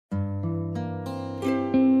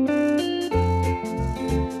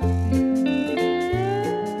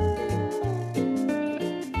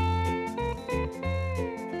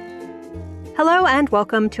Hello and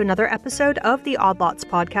welcome to another episode of the Odd Lots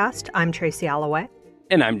podcast. I'm Tracy Alloway.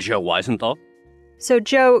 And I'm Joe Weisenthal. So,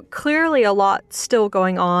 Joe, clearly a lot still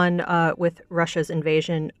going on with Russia's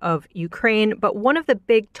invasion of Ukraine, but one of the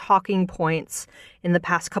big talking points in the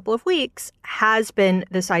past couple of weeks has been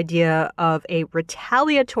this idea of a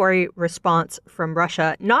retaliatory response from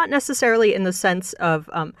Russia, not necessarily in the sense of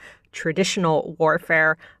traditional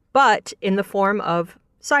warfare, but in the form of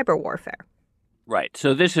cyber warfare. Right.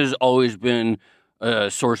 So this has always been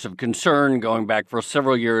a source of concern going back for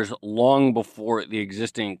several years, long before the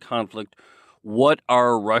existing conflict. What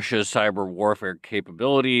are Russia's cyber warfare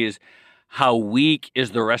capabilities? How weak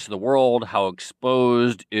is the rest of the world? How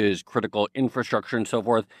exposed is critical infrastructure and so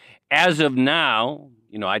forth? As of now,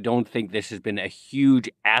 I don't think this has been a huge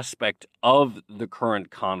aspect of the current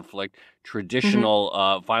conflict.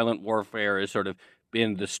 Traditional violent warfare has sort of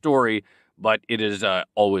been the story, but it is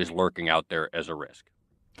always lurking out there as a risk.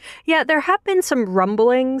 Yeah, there have been some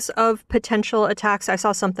rumblings of potential attacks. I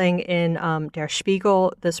saw something in Der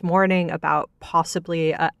Spiegel this morning about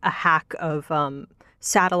possibly a hack of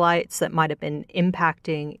satellites that might have been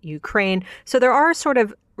impacting Ukraine. So there are sort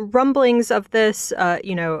of rumblings of this,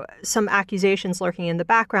 some accusations lurking in the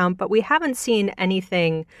background, but we haven't seen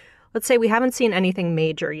anything. Let's say we haven't seen anything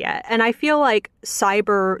major yet. And I feel like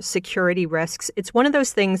cyber security risks, it's one of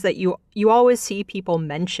those things that you always see people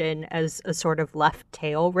mention as a sort of left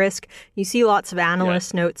tail risk. You see lots of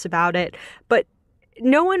analyst notes about it, but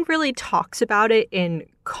no one really talks about it in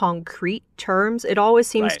concrete terms. It always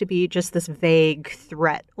seems to be just this vague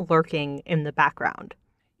threat lurking in the background.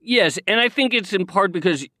 Yes, and I think it's in part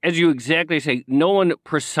because, as you exactly say, no one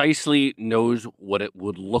precisely knows what it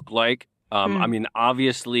would look like.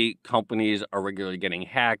 Obviously, companies are regularly getting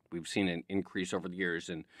hacked. We've seen an increase over the years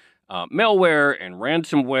in malware and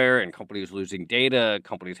ransomware and companies losing data,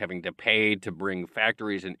 companies having to pay to bring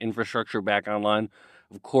factories and infrastructure back online.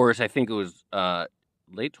 Of course, I think it was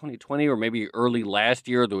late 2020 or maybe early last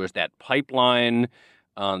year, there was that pipeline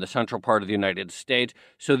on the central part of the United States.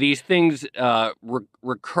 So these things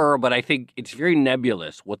recur, but I think it's very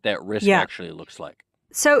nebulous what that risk actually looks like.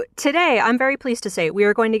 So today, I'm very pleased to say we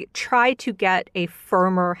are going to try to get a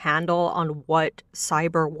firmer handle on what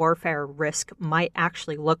cyber warfare risk might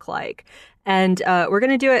actually look like. And we're going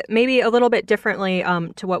to do it maybe a little bit differently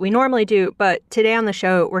to what we normally do. But today on the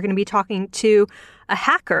show, we're going to be talking to a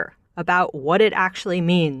hacker about what it actually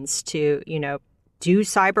means to, do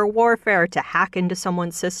cyber warfare, to hack into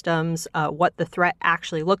someone's systems, what the threat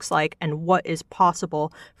actually looks like, and what is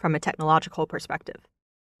possible from a technological perspective.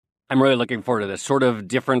 I'm really looking forward to this. Sort of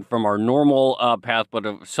different from our normal path, but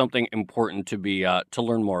of something important to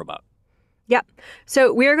learn more about. Yep.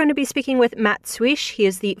 So we are going to be speaking with Matt Suiche. He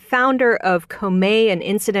is the founder of Comae, an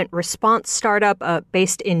incident response startup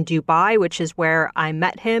based in Dubai, which is where I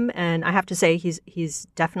met him. And I have to say, he's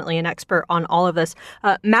definitely an expert on all of this.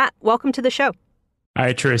 Matt, welcome to the show.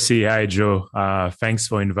 Hi, Tracy. Hi, Joe. Thanks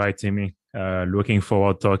for inviting me. Looking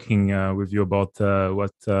forward to talking with you about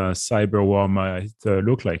what cyber war might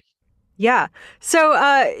look like. Yeah. So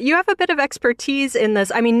you have a bit of expertise in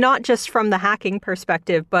this. I mean, not just from the hacking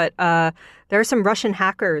perspective, but there are some Russian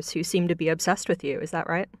hackers who seem to be obsessed with you. Is that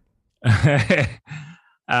right?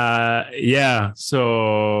 Yeah.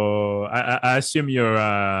 So I assume you're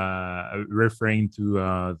referring to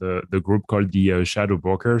the group called the Shadow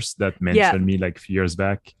Brokers that mentioned me like a few years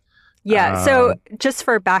back. Yeah. So just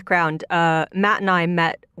for background, Matt and I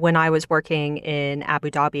met when I was working in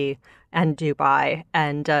Abu Dhabi and Dubai.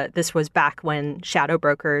 And this was back when Shadow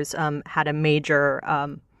Brokers had a major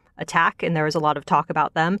attack, and there was a lot of talk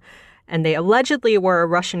about them. And they allegedly were a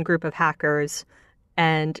Russian group of hackers,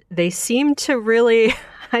 and they seemed to really,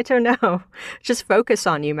 I don't know, just focus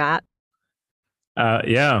on you, Matt.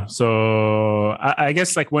 Yeah. So I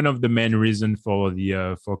guess like one of the main reasons for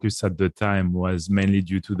the focus at the time was mainly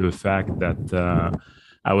due to the fact that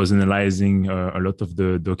I was analyzing a lot of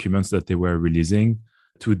the documents that they were releasing.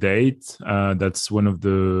 To date, that's one of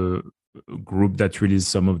the group that released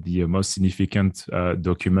some of the most significant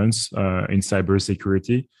documents in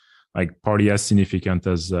cybersecurity, like partly as significant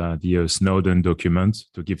as the Snowden document,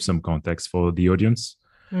 to give some context for the audience.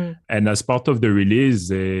 And as part of the release,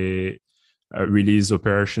 they release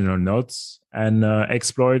operational notes and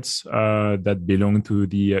exploits that belong to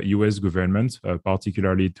the US government,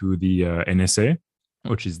 particularly to the NSA,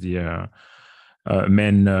 which is the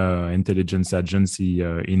main intelligence agency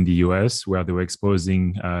in the US, where they were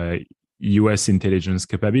exposing US intelligence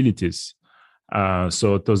capabilities.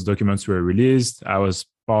 So those documents were released. I was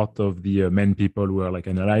part of the main people who were like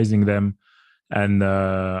analyzing them. And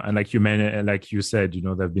like you said,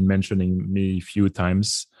 they've been mentioning me a few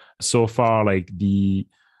times. So far, like the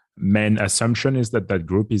main assumption is that that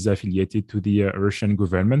group is affiliated to the Russian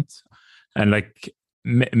government. And like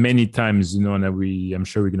many times, and I'm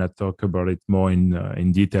sure we're going to talk about it more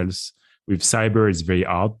in details. With cyber, it's very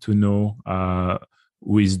hard to know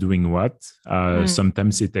who is doing what.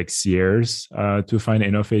 Sometimes it takes years to find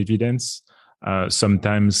enough evidence.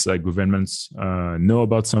 Sometimes governments know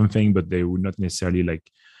about something, but they would not necessarily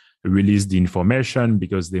release the information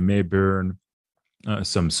because they may burn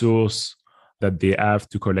some source that they have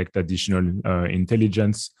to collect additional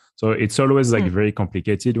intelligence. So it's always very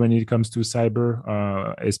complicated when it comes to cyber,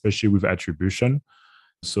 especially with attribution.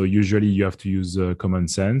 So usually you have to use common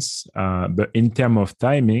sense. But in terms of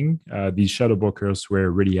timing, these shadow brokers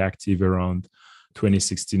were really active around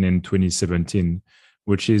 2016 and 2017,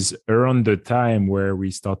 which is around the time where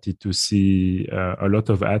we started to see a lot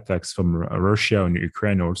of attacks from Russia and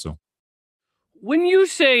Ukraine also. When you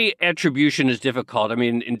say attribution is difficult, I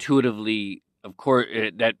mean, intuitively, of course,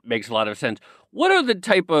 that makes a lot of sense. What are the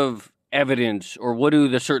type of evidence, or what are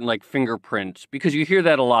the certain fingerprints? Because you hear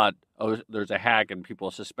that a lot. Oh, there's a hack and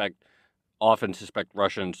people often suspect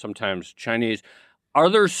Russians, sometimes Chinese. Are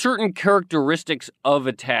there certain characteristics of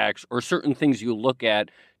attacks or certain things you look at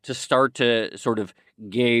to start to sort of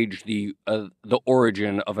gauge the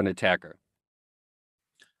origin of an attacker?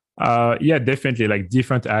 Yeah, definitely.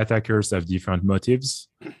 Different attackers have different motives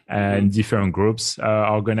and different groups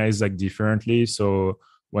organized differently. So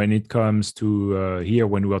when it comes to here,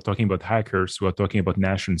 when we're talking about hackers, we're talking about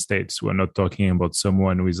nation states. We're not talking about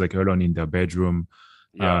someone who is alone in their bedroom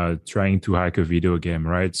trying to hack a video game,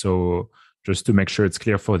 right? So just to make sure it's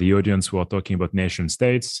clear for the audience, we're talking about nation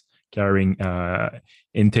states carrying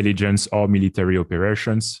intelligence or military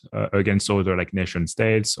operations against other nation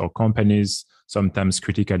states or companies, sometimes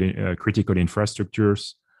critical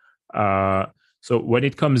infrastructures. So when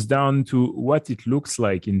it comes down to what it looks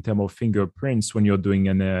like in terms of fingerprints when you're doing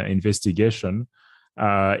an investigation,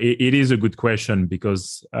 it is a good question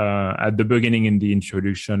because at the beginning in the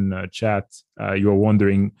introduction chat, you're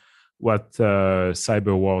wondering what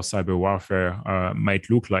cyber warfare might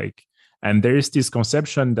look like. And there is this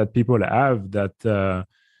conception that people have that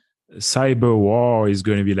cyber war is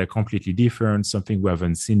going to be completely different, something we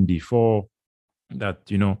haven't seen before, that,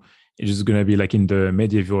 it's just going to be in the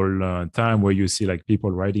medieval time where you see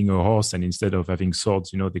people riding a horse, and instead of having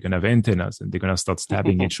swords, they're going to have antennas and they're going to start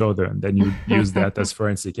stabbing each other. And then you use that as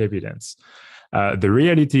forensic evidence. The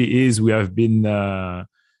reality is we have been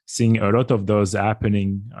seeing a lot of those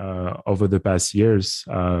happening over the past years,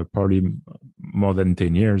 probably more than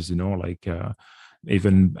 10 years,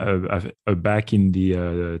 even back in the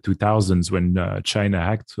 2000s when China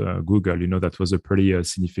hacked Google, that was a pretty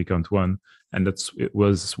significant one. And it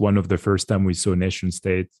was one of the first time we saw nation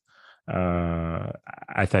state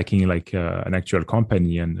attacking an actual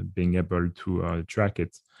company and being able to track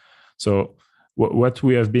it. So what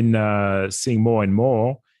we have been seeing more and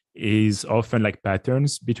more is often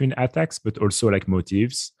patterns between attacks, but also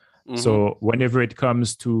motives. Mm-hmm. So whenever it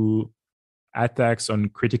comes to attacks on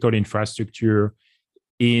critical infrastructure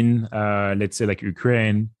in, let's say,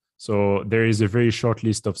 Ukraine, so there is a very short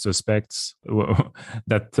list of suspects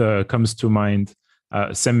that comes to mind.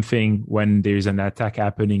 Same thing when there is an attack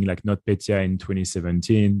happening like NotPetya in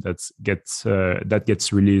 2017 that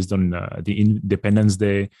gets released on the Independence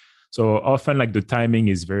Day. So often the timing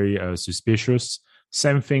is very suspicious.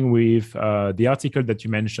 Same thing with the article that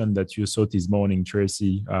you mentioned that you saw this morning,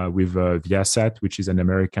 Tracy, with Viasat, which is an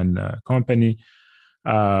American company.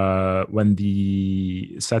 When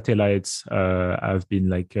the satellites have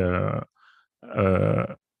been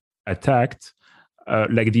attacked,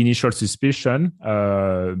 the initial suspicion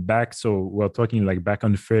so we're talking back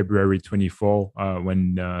on February 24,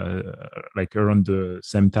 when around the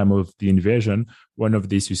same time of the invasion, one of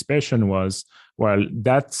the suspicion was, well,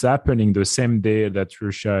 that's happening the same day that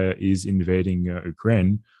Russia is invading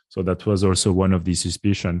Ukraine. So that was also one of the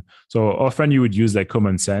suspicion. So often you would use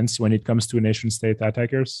common sense when it comes to nation state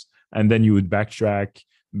attackers, and then you would backtrack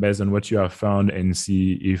based on what you have found and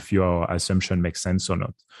see if your assumption makes sense or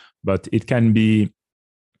not. But it can be,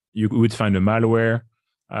 you would find a malware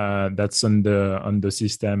that's on the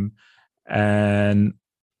system. And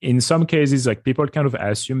in some cases, people kind of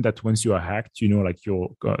assume that once you are hacked, your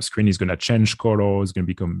screen is going to change color, it's going to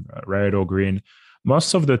become red or green.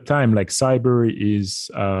 Most of the time, cyber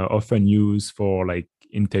is often used for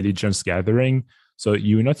intelligence gathering. So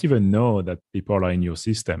you will not even know that people are in your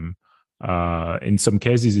system. In some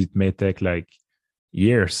cases, it may take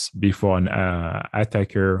years before an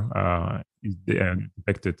attacker is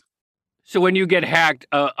detected. So when you get hacked,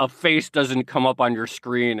 a face doesn't come up on your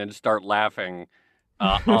screen and start laughing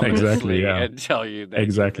ominously exactly, yeah. and tell you that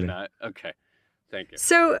exactly. you're not. Okay. Thank you.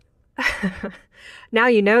 So now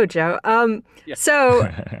you know, Joe. Yeah. So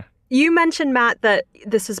you mentioned, Matt, that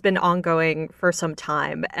this has been ongoing for some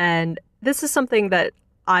time, and this is something that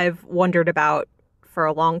I've wondered about for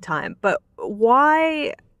a long time. But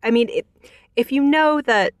why? I mean, if you know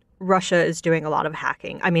that Russia is doing a lot of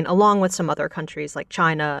hacking, I mean, along with some other countries like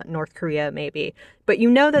China, North Korea, maybe, but you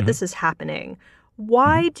know that this is happening,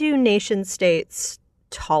 why do nation states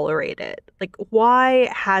tolerate it? Like, why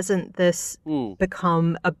hasn't this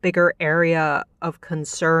become a bigger area of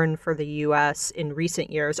concern for the US in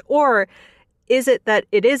recent years? Or is it that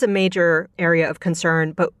it is a major area of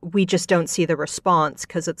concern, but we just don't see the response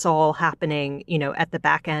because it's all happening, at the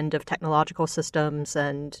back end of technological systems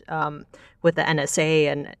and with the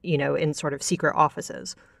NSA and, in sort of secret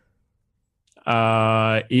offices?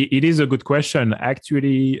 It is a good question.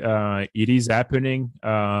 Actually, it is happening.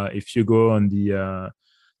 If you go on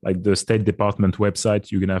the State Department website,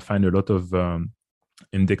 you're gonna find a lot of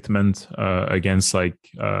indictment against for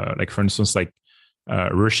instance,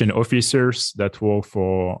 Russian officers that work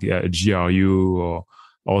for GRU or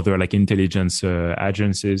other intelligence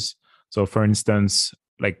agencies. So, for instance,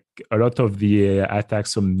 a lot of the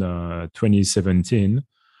attacks from 2017,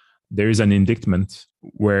 there is an indictment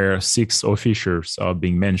where 6 officers are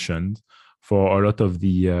being mentioned for a lot of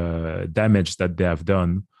the damage that they have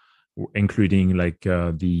done, including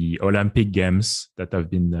the Olympic Games that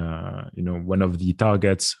have been, one of the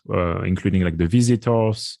targets, including the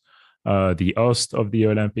visitors, the host of the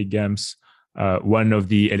Olympic Games, one of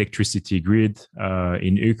the electricity grid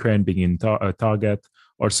in Ukraine being a target,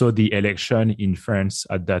 also the election in France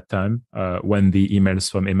at that time when the emails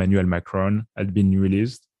from Emmanuel Macron had been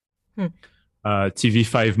released.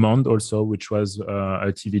 TV5 Monde also, which was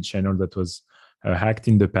a TV channel that was hacked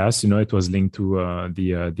in the past. It was linked to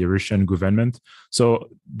the Russian government. So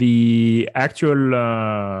the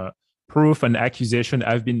actual proof and accusation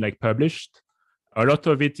have been published. A lot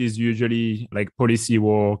of it is usually policy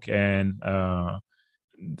work and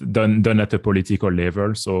done at a political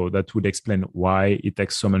level. So that would explain why it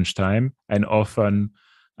takes so much time, and often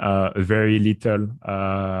very little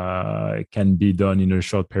can be done in a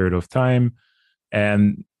short period of time.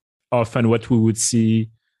 And often what we would see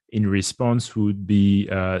in response would be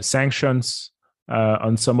sanctions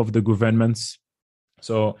on some of the governments.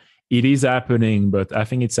 So it is happening, but I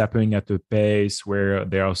think it's happening at a pace where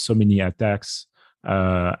there are so many attacks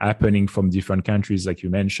happening from different countries, like you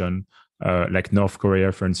mentioned, like North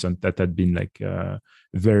Korea, for instance, that had been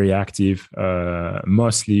very active,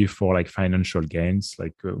 mostly for financial gains.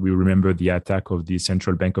 We remember the attack of the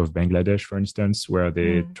Central Bank of Bangladesh, for instance, where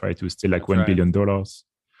they tried to steal $1 billion.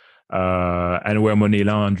 And where money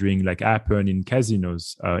laundering happened in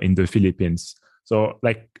casinos in the Philippines. So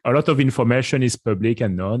a lot of information is public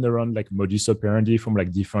and known around modus operandi from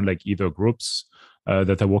different either groups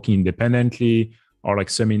that are working independently or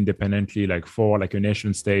semi-independently for a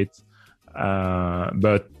nation state.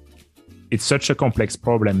 But it's such a complex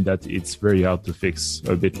problem that it's very hard to fix,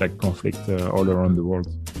 a bit like conflict all around the world.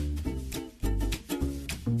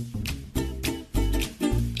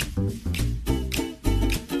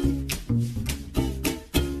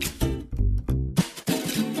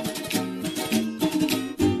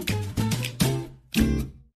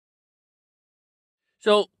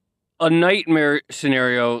 So a nightmare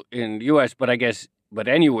scenario in the U.S., but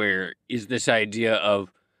anywhere, is this idea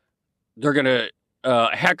of they're going to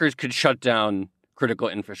hackers could shut down critical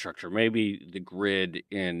infrastructure. Maybe the grid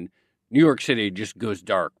in New York City just goes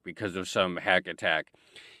dark because of some hack attack.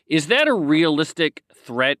 Is that a realistic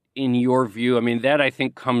threat in your view? I mean, that I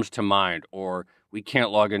think comes to mind. Or we can't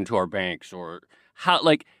log into our banks, or how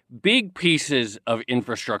big pieces of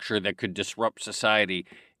infrastructure that could disrupt society.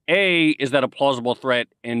 A, is that a plausible threat?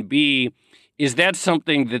 And B, is that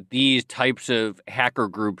something that these types of hacker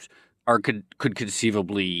groups could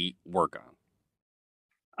conceivably work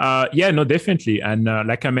on? Yeah, no, definitely. And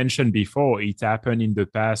like I mentioned before, it happened in the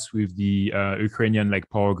past with the Ukrainian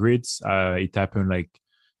power grids. It happened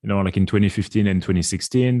in 2015 and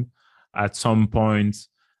 2016. At some point,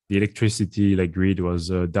 the electricity grid was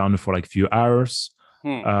down for a few hours.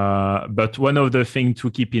 But one of the things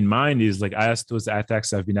to keep in mind is as those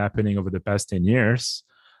attacks have been happening over the past 10 years,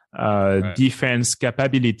 right, defense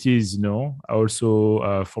capabilities,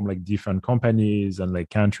 also from different companies and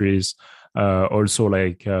countries, also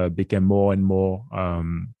became more and more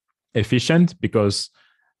efficient, because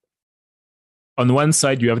on one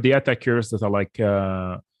side you have the attackers that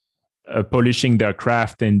are polishing their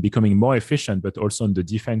craft and becoming more efficient, but also on the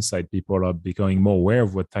defense side, people are becoming more aware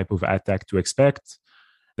of what type of attack to expect.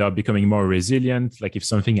 They are becoming more resilient. If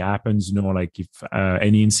something happens, if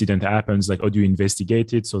any incident happens, how do you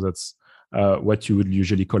investigate it? So that's what you would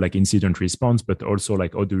usually call like incident response, but also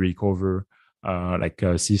like how to recover like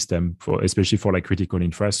a system for, especially for like critical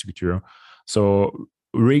infrastructure. So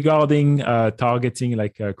regarding targeting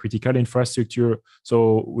like critical infrastructure,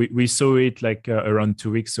 so we saw it like around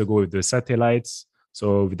 2 weeks ago with the satellites.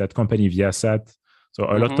 So with that company Viasat. So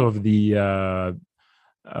a lot of the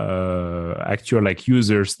actual like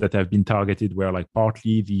users that have been targeted were like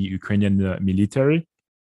partly the Ukrainian military.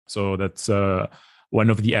 So that's one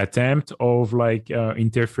of the attempt of like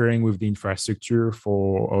interfering with the infrastructure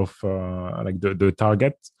of like the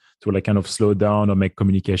target to like kind of slow down or make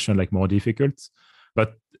communication like more difficult.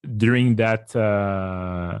 But during that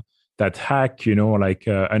hack, like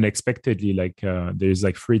unexpectedly, like there's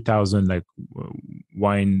like 3,000 like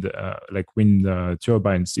wind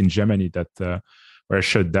turbines in Germany that were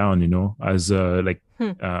shut down, as like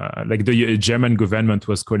the German government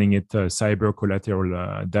was calling it cyber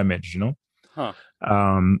collateral damage, Huh.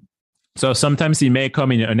 So sometimes it may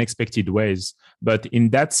come in unexpected ways, but in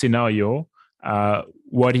that scenario,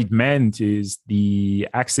 what it meant is the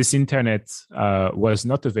access internet was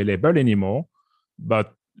not available anymore,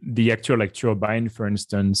 but the actual like turbine, for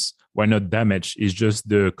instance, were not damaged. It's just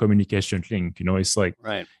the communication link. It's like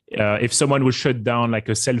right. If someone would shut down like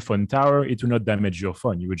a cell phone tower, it would not damage your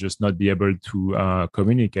phone. You would just not be able to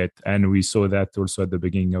communicate. And we saw that also at the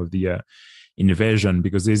beginning of the invasion,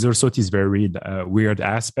 because there's also this very weird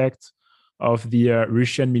aspect of the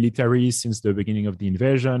Russian military since the beginning of the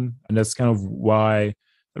invasion. And that's kind of why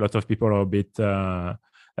a lot of people are a bit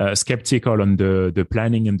skeptical on the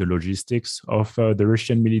planning and the logistics of the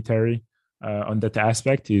Russian military on that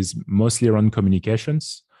aspect, is mostly around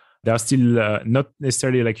communications. They are still not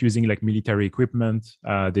necessarily like using like military equipment.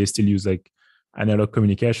 They still use like analog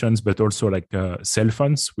communications, but also like cell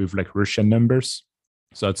phones with like Russian numbers.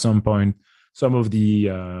 So at some point, some of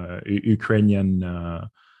the Ukrainian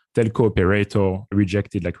telco operator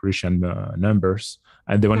rejected like Russian numbers,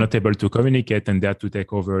 and they were not able to communicate, and they had to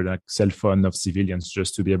take over like cell phone of civilians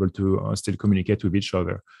just to be able to still communicate with each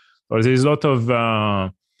other. So there's a lot of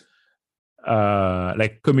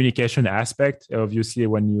like communication aspect, obviously,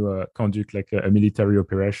 when you conduct like a military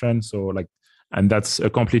operation. So like, and that's a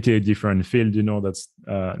completely different field, that's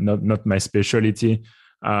not my specialty,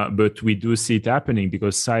 but we do see it happening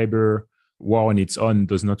because cyber war on its own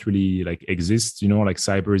does not really like exist. Like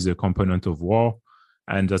cyber is a component of war,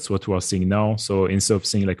 and that's what we're seeing now. So instead of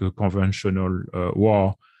seeing like a conventional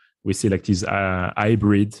war, we see like this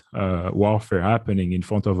hybrid warfare happening in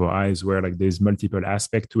front of our eyes, where like there's multiple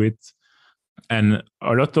aspects to it. And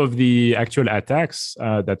a lot of the actual attacks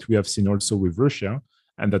that we have seen also with Russia,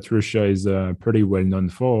 and that Russia is pretty well known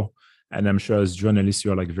for, and I'm sure as journalists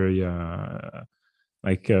you're like very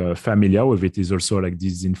familiar with it, is also like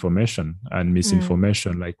disinformation and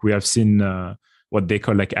misinformation. Like we have seen what they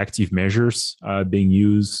call like active measures being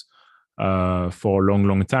used for a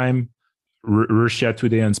long time. Russia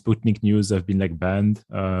Today and Sputnik News have been like banned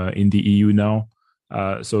in the EU now.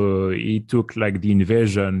 So it took like the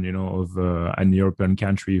invasion, of an European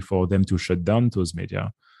country for them to shut down those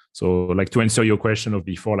media. So like to answer your question of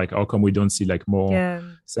before, like how come we don't see like more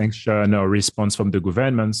sanction or response from the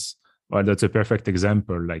governments? Well, that's a perfect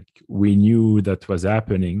example. Like we knew that was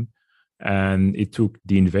happening, and it took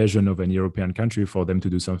the invasion of an European country for them to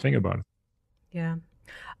do something about it. Yeah.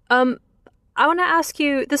 I want to ask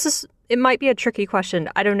you, it might be a tricky question,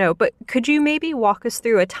 I don't know, but could you maybe walk us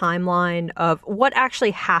through a timeline of what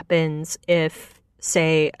actually happens if,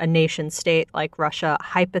 say, a nation state like Russia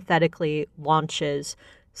hypothetically launches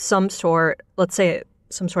let's say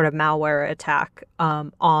some sort of malware attack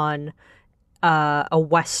on a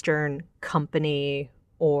Western company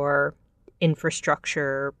or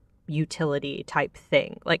infrastructure utility type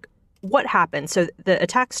thing? Like, what happens? So the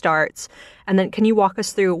attack starts, and then can you walk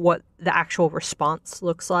us through what the actual response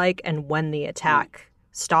looks like and when the attack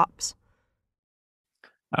stops?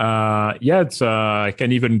 I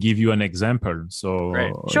can even give you an example. So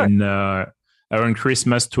Sure. Around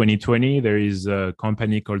Christmas 2020, there is a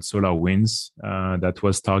company called SolarWinds that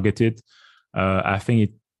was targeted. I think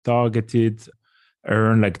it targeted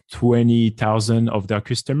around like 20,000 of their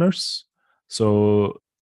customers. So,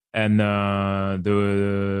 and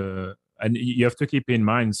you have to keep in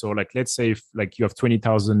mind. So, like, let's say if like you have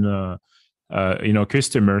 20,000,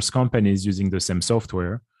 customers, companies using the same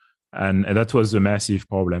software, and that was a massive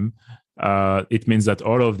problem. It means that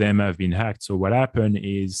all of them have been hacked. So what happened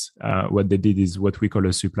is what they did is what we call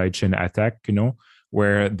a supply chain attack,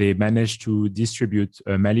 where they managed to distribute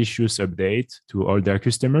a malicious update to all their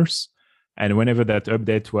customers. And whenever that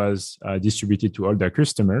update was distributed to all their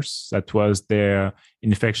customers, that was their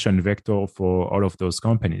infection vector for all of those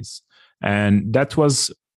companies. And that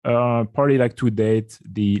was probably like to date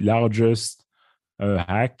the largest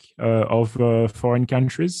hack of foreign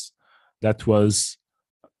countries. That was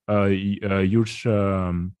a huge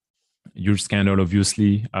scandal,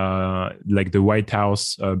 obviously. Like the White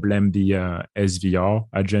House blamed the SVR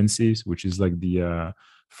agencies, which is like the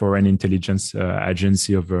foreign intelligence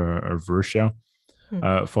agency of Russia,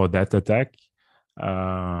 for that attack.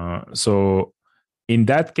 So in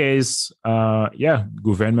that case, yeah,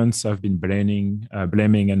 governments have been blaming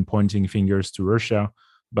and pointing fingers to Russia,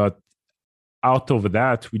 but out of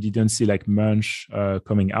that, we didn't see like much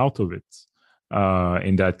coming out of it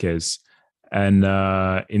in that case. And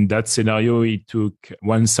in that scenario, it took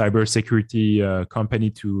one cybersecurity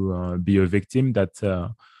company to be a victim that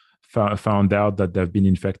found out that they've been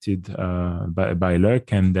infected by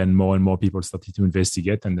luck. And then more and more people started to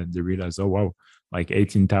investigate, and then they realized, oh, wow, like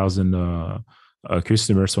 18,000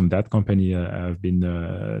 customers from that company have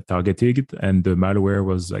been targeted, and the malware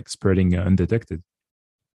was like spreading undetected.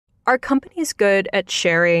 Are companies good at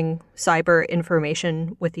sharing cyber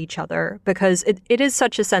information with each other? Because it is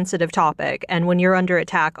such a sensitive topic. And when you're under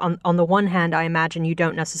attack, on the one hand, I imagine you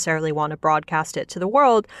don't necessarily want to broadcast it to the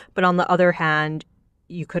world. But on the other hand,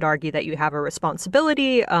 you could argue that you have a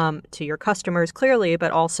responsibility to your customers, clearly,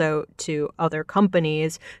 but also to other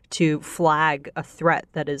companies to flag a threat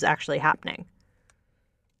that is actually happening.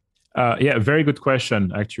 Yeah, very good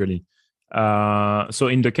question, actually. So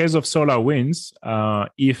in the case of SolarWinds,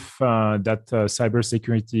 if that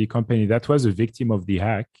cybersecurity company that was a victim of the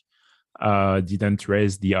hack didn't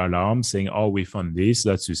raise the alarm saying, oh, we found this,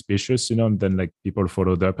 that's suspicious, and then like people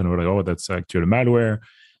followed up and were like, oh, that's actually malware.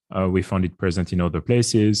 We found it present in other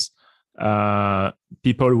places.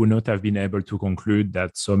 People would not have been able to conclude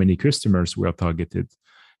that so many customers were targeted.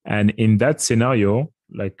 And in that scenario,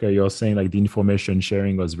 like you're saying, like the information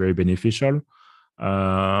sharing was very beneficial.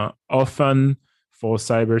 Often for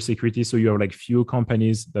cybersecurity, so you have like few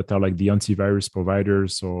companies that are like the antivirus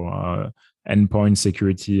providers or endpoint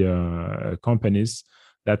security companies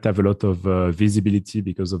that have a lot of visibility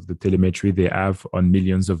because of the telemetry they have on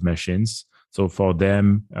millions of machines. So for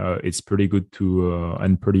them, it's pretty good to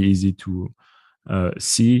and pretty easy to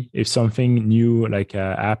see if something new like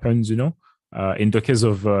happens. In the case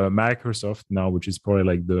of Microsoft now, which is probably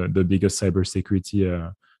like the biggest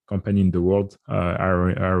cybersecurity company in the world,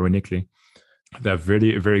 ironically, they have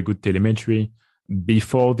very, very good telemetry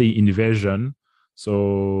before the invasion.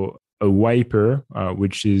 So a wiper,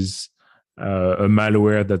 which is a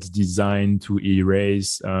malware that's designed to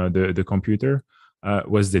erase the computer,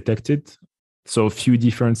 was detected. So a few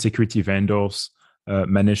different security vendors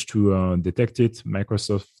managed to detect it.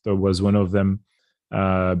 Microsoft was one of them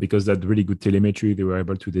because that really good telemetry. They were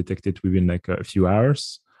able to detect it within like a few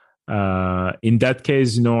hours. In that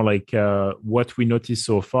case, what we noticed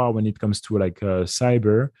so far when it comes to like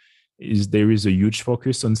cyber is there is a huge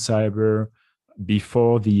focus on cyber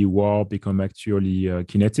before the war become actually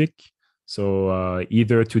kinetic. So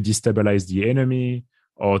either to destabilize the enemy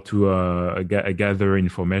or to gather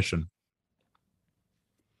information.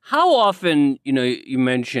 How often, you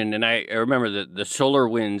mentioned, and I remember the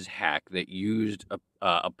SolarWinds hack that used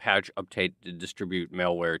a patch update to distribute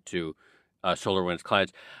malware to SolarWinds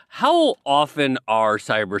clients. How often are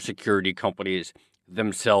cybersecurity companies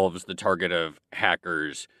themselves the target of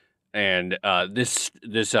hackers? And this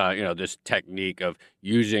technique of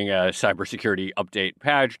using a cybersecurity update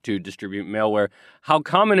patch to distribute malware, how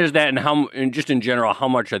common is that, and just in general, how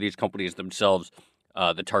much are these companies themselves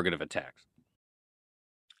the target of attacks?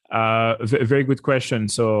 Very good question.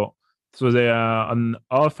 So they are,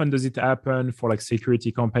 often does it happen for like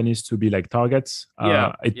security companies to be like targets?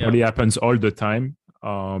 It probably happens all the time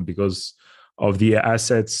because of the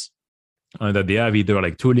assets that they have, either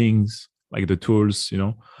like toolings, like the tools,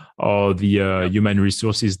 or the human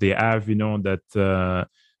resources they have, that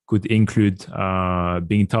could include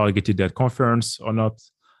being targeted at conference or not.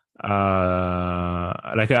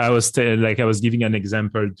 Like I was giving an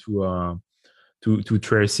example to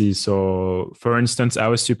Tracy. So, for instance, I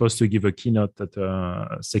was supposed to give a keynote at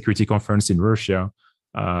a security conference in Russia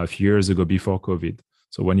a few years ago before COVID.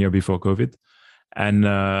 So 1 year before COVID. And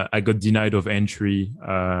I got denied of entry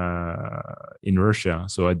in Russia,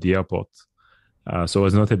 so at the airport. So I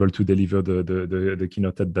was not able to deliver the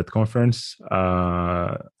keynote at that conference.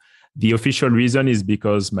 The official reason is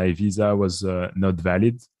because my visa was not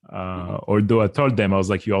valid. Although I told them, I was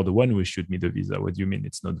like, you are the one who issued me the visa. What do you mean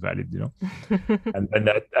it's not valid? And then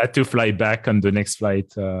I had to fly back on the next flight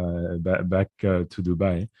back to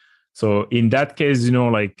Dubai. So in that case,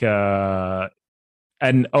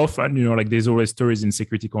 and often, like there's always stories in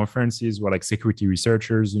security conferences where like security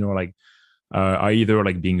researchers, like are either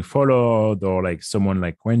like being followed or like someone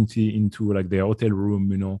like went into like their hotel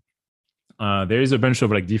room, there is a bunch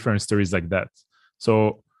of like different stories like that.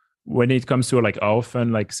 So when it comes to like how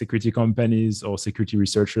often like security companies or security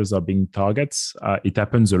researchers are being targets, it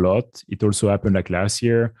happens a lot. It also happened like last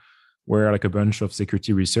year where like a bunch of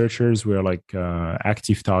security researchers were like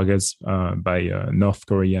active targets by North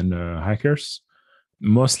Korean hackers,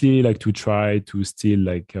 mostly like to try to steal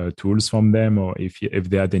like tools from them or if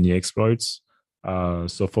they had any exploits.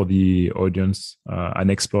 So for the audience,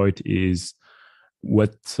 an exploit is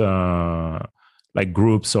what like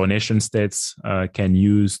groups or nation states can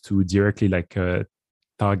use to directly like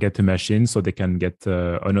target a machine so they can get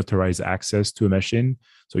unauthorized access to a machine.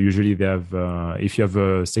 So usually they have, if you have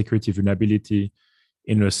a security vulnerability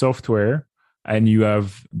in a software and you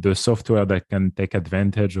have the software that can take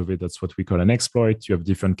advantage of it, that's what we call an exploit. You have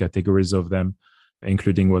different categories of them,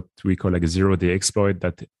 including what we call like a zero-day exploit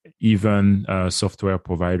that even software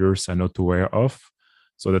providers are not aware of.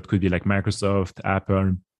 So that could be like Microsoft,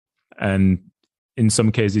 Apple, and in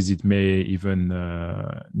some cases it may even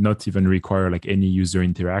not even require like any user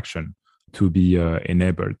interaction to be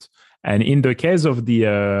enabled. And in the case of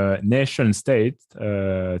the nation state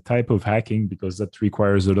type of hacking, because that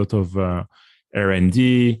requires a lot of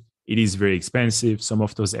R&D, it is very expensive. Some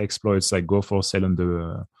of those exploits like go for sale on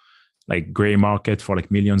the like gray market for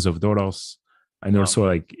like millions of dollars. And also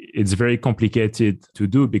like it's very complicated to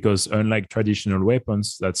do because unlike traditional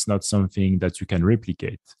weapons, that's not something that you can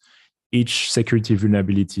replicate. Each security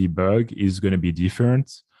vulnerability bug is going to be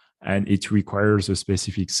different and it requires a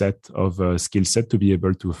specific set of skill set to be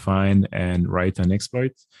able to find and write an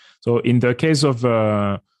exploit. So in the case of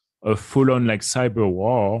a full-on like cyber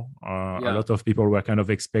war, a lot of people were kind of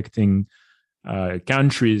expecting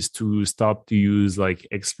countries to start to use like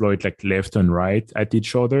exploit like left and right at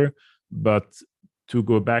each other. But to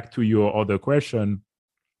go back to your other question,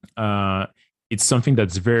 it's something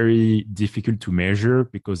that's very difficult to measure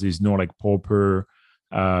because there's no like proper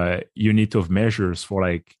unit of measures for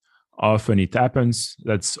like often it happens.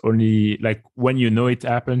 That's only like when you know it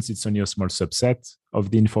happens, it's only a small subset of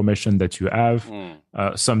the information that you have.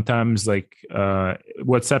 Sometimes like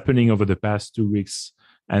what's happening over the past 2 weeks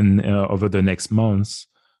and over the next months,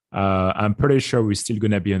 I'm pretty sure we're still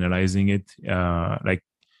going to be analyzing it like,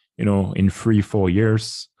 in 3-4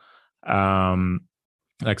 years.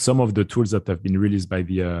 Like some of the tools that have been released by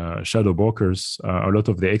the shadow brokers, a lot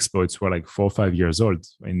of the exploits were like 4 or 5 years old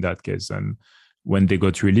in that case. And when they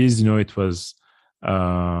got released, it was,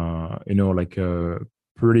 like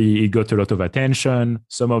it got a lot of attention.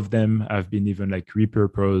 Some of them have been even like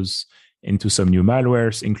repurposed into some new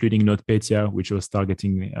malwares, including NotPetya, which was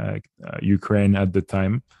targeting Ukraine at the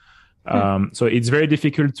time. So it's very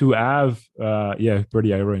difficult to have,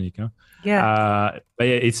 pretty ironic, huh? Yeah. But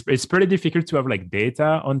yeah, it's pretty difficult to have like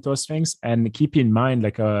data on those things. And keep in mind,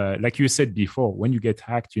 like you said before, when you get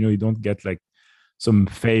hacked, you don't get like some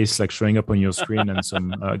face like showing up on your screen and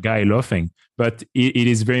some guy laughing. But it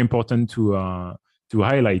is very important to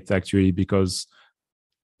highlight actually, because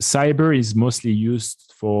cyber is mostly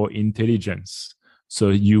used for intelligence. So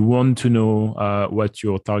you want to know what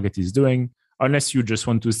your target is doing. Unless you just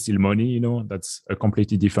want to steal money, that's a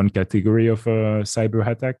completely different category of a cyber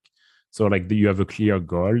attack. So like you have a clear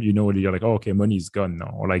goal, you're like, oh, okay, money is gone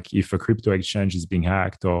now. Or like if a crypto exchange is being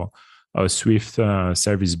hacked or a Swift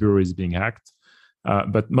service bureau is being hacked.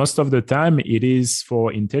 But most of the time it is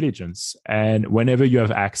for intelligence. And whenever you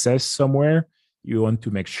have access somewhere, you want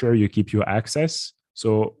to make sure you keep your access.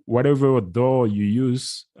 So whatever door you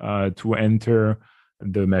use to enter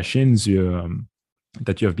the machines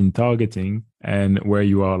that you have been targeting and where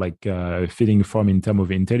you are like feeding from in terms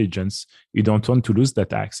of intelligence, you don't want to lose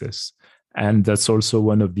that access. And that's also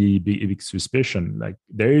one of the big suspicion. Like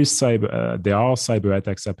there are cyber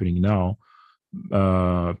attacks happening now,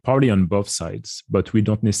 probably on both sides, but we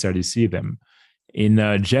don't necessarily see them. In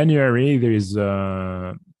January, there is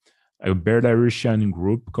a Belarusian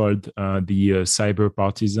group called the Cyber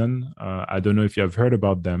Partisan. I don't know if you have heard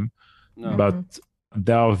about them, but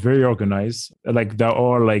they are very organized. Like they're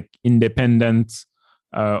all like independent,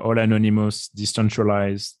 all anonymous,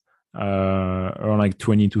 decentralized, around like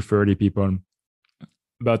 20 to 30 people.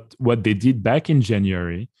 But what they did back in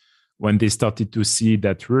January, when they started to see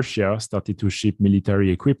that Russia started to ship military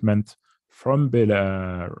equipment from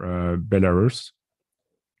Belarus,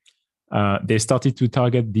 they started to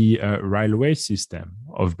target the railway system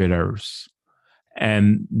of Belarus.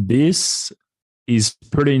 And this is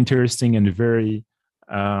pretty interesting and very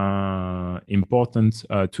important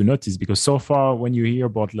to notice, because so far when you hear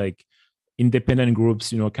about like independent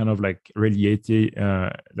groups, kind of like related,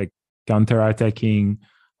 like counterattacking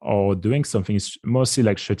or doing something. It's mostly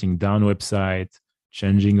like shutting down a website,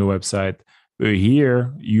 changing a website. But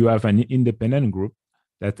here you have an independent group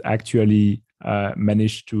that actually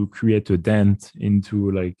managed to create a dent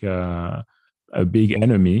into like a big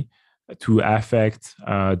enemy to affect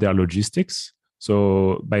their logistics.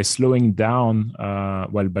 So by slowing down,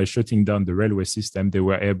 by shutting down the railway system, they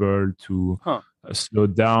were able to slow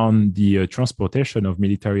down the transportation of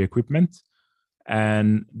military equipment.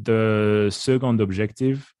 And the second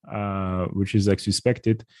objective, which is like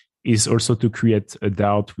suspected, is also to create a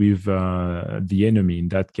doubt with the enemy, in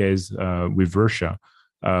that case, with Russia,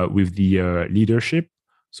 with the leadership.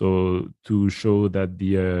 So to show that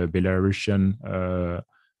the Belarusian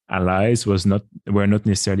allies were not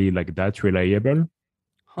necessarily like that reliable,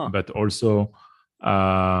 but also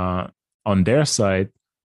on their side,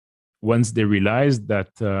 once they realized that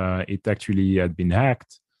it actually had been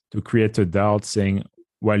hacked, to create a doubt saying,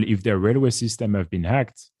 well, if their railway system have been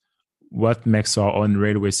hacked, what makes our own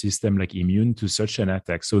railway system like immune to such an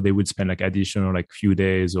attack? So they would spend like additional like few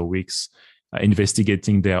days or weeks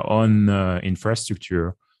investigating their own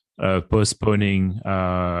infrastructure, postponing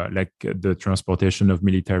like the transportation of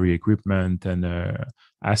military equipment and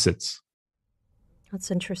assets.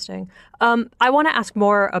 That's interesting. I want to ask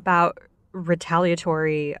more about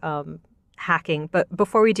retaliatory hacking, but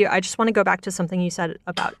before we do, I just want to go back to something you said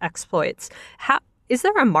about exploits. Is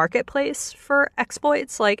there a marketplace for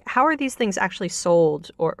exploits? Like, how are these things actually sold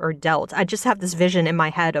or dealt? I just have this vision in my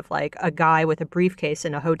head of like a guy with a briefcase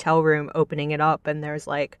in a hotel room opening it up, and there's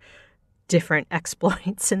like different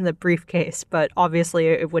exploits in the briefcase, but obviously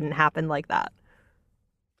it wouldn't happen like that.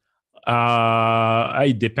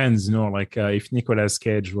 It depends, like if Nicolas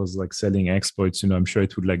Cage was like selling exploits, I'm sure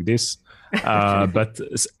it would like this. But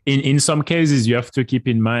in some cases, you have to keep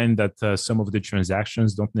in mind that some of the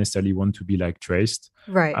transactions don't necessarily want to be like traced.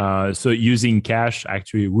 Right. So using cash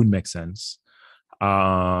actually would make sense.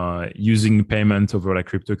 Using payment over like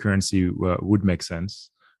cryptocurrency would make sense.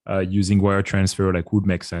 Using wire transfer like would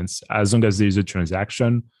make sense, as long as there is a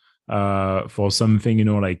transaction for something,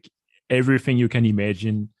 like everything you can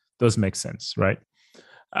imagine does make sense, right?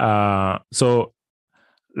 So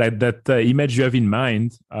like that image you have in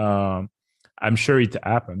mind, I'm sure it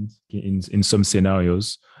happened in some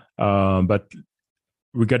scenarios, but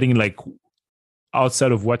regarding like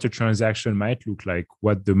outside of what a transaction might look like,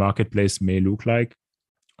 what the marketplace may look like,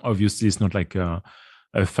 obviously it's not like a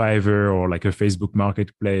Fiverr or like a Facebook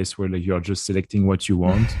marketplace where like you're just selecting what you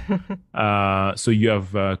want. So you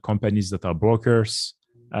have companies that are brokers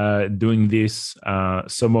doing this.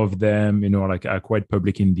 Some of them, like are quite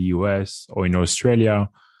public in the US or in Australia.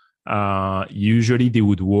 Usually they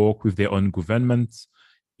would work with their own government.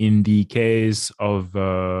 In the case of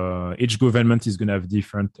each government is going to have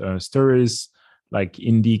different stories. Like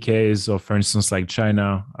in the case of, for instance, like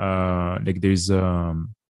China, like there's a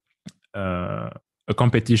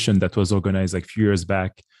competition that was organized like a few years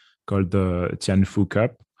back called the Tianfu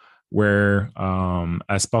Cup, where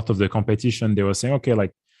as part of the competition, they were saying, okay,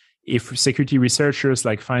 like if security researchers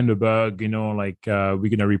like find a bug, like we're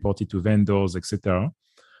going to report it to vendors, etc.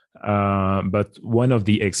 But one of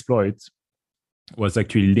the exploits was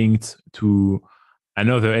actually linked to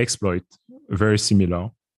another exploit very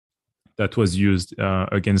similar that was used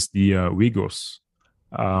against the Uyghurs.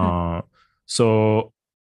 So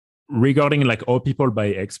regarding like how people buy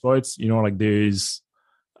exploits, like there is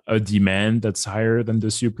a demand that's higher than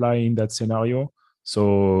the supply in that scenario.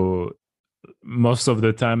 So most of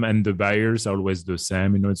the time, and the buyers are always the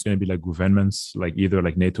same. It's going to be like governments, like either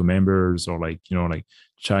like NATO members or like like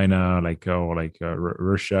China, like or like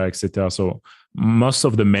Russia, etc. So most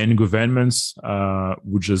of the main governments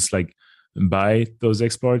would just like buy those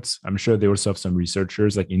exploits. I'm sure they also have some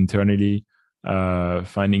researchers like internally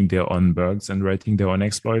finding their own bugs and writing their own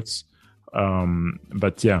exploits.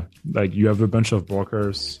 But yeah, like you have a bunch of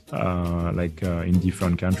brokers in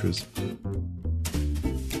different countries.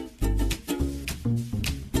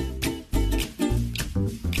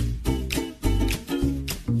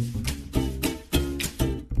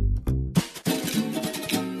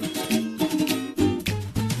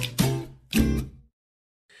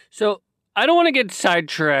 So I don't want to get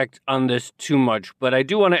sidetracked on this too much, but I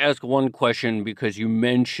do want to ask one question because you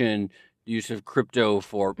mentioned the use of crypto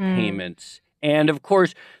for payments. And of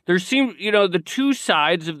course, there seems, the two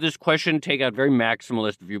sides of this question take out very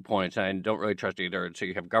maximalist viewpoints. And I don't really trust either. And so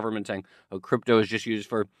you have government saying, oh, crypto is just used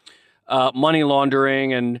for money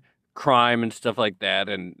laundering and crime and stuff like that.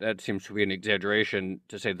 And that seems to be an exaggeration,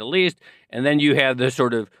 to say the least. And then you have this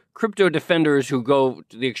sort of crypto defenders who go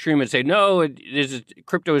to the extreme and say, no,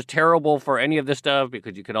 crypto is terrible for any of this stuff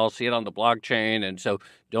because you can all see it on the blockchain. And so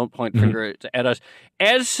don't point fingers at us.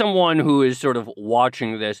 As someone who is sort of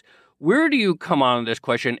watching this, where do you come on this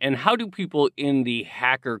question? And how do people in the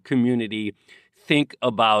hacker community think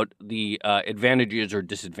about the advantages or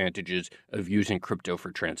disadvantages of using crypto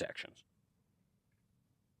for transactions?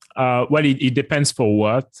 Well, it depends for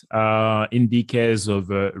what. In the case of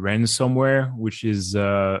ransomware, which is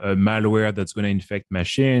a malware that's going to infect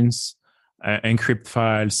machines, encrypt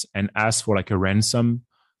files, and ask for like a ransom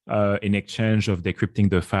in exchange of decrypting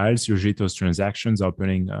the files. Usually, those transactions are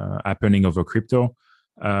happening over crypto.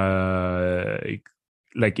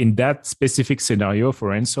 Like in that specific scenario for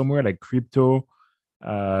ransomware, like crypto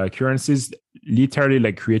currencies literally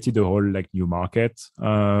like created a whole like new market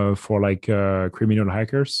for like criminal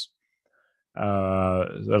hackers.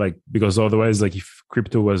 Like because otherwise, like if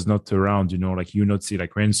crypto was not around, like you not see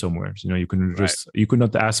like ransomwares. You couldn't just you could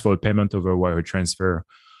not ask for a payment over wire transfer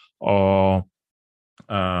or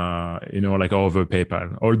like over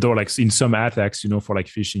PayPal. Although like in some attacks, for like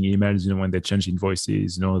phishing emails, when they change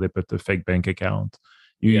invoices, they put a fake bank account.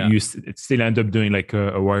 You still end up doing like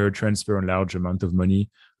a wire transfer and large amount of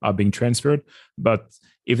money are being transferred. But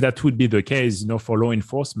if that would be the case, for law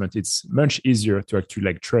enforcement, it's much easier to actually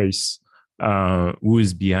like trace who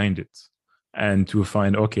is behind it and to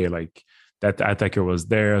find, okay, like that attacker was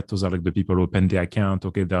there. Those are like the people who opened the account.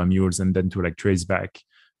 Okay, there are mules, and then to like trace back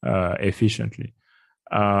efficiently.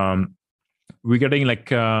 Regarding like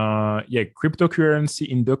cryptocurrency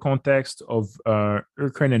in the context of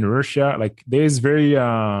Ukraine and Russia, like there's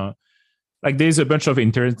there's a bunch of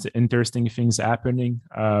interesting things happening.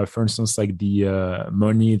 For instance, like the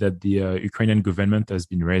money that the Ukrainian government has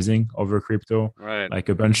been raising over crypto, right? Like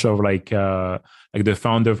a bunch of like the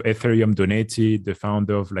founder of Ethereum donated, the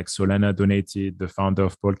founder of like Solana donated, the founder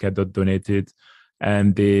of Polkadot donated.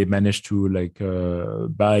 And they managed to like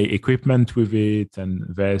buy equipment with it and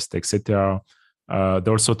invest, etc. They're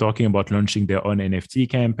also talking about launching their own NFT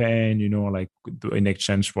campaign, like in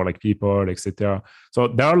exchange for like people, etc. So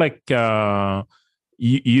they're like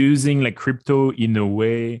using like crypto in a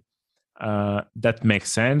way that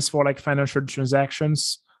makes sense for like financial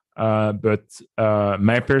transactions. But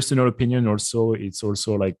my personal opinion also, it's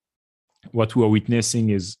also like what we're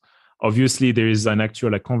witnessing is obviously there is an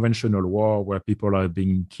actual like conventional war where people are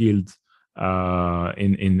being killed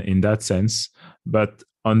in that sense. But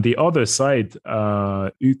on the other side,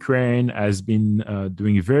 Ukraine has been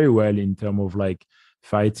doing very well in terms of like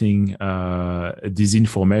fighting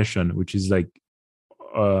disinformation, which is like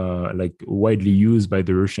widely used by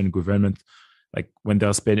the Russian government. Like when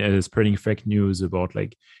they're spreading fake news about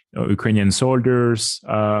like Ukrainian soldiers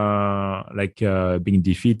being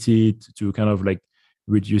defeated to kind of like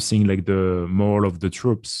reducing like the morale of the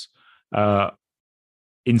troops.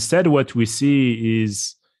 Instead, what we see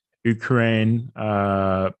is Ukraine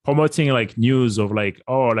promoting like news of like,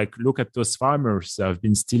 oh, like look at those farmers that have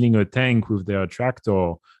been stealing a tank with their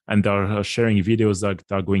tractor and they're sharing videos that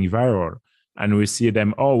are going viral. And we see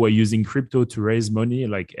them, oh, we're using crypto to raise money.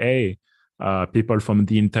 Like, hey, people from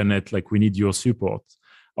the internet, like we need your support.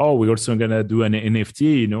 Oh, we're also gonna do an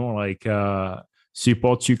NFT,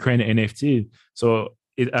 support Ukraine NFT. So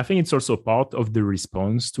I think it's also part of the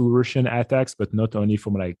response to Russian attacks, but not only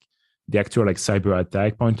from like the actual like cyber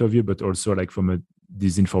attack point of view, but also like from a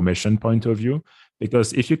disinformation point of view.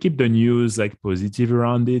 Because if you keep the news like positive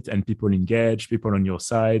around it and people engage, people on your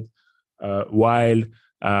side, while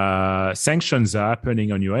sanctions are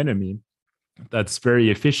happening on your enemy, that's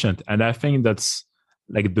very efficient. And I think that's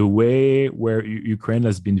like the way where Ukraine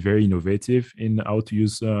has been very innovative in how to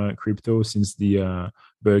use crypto since the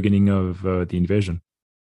beginning of the invasion.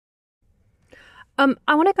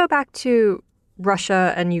 I want to go back to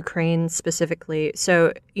Russia and Ukraine specifically.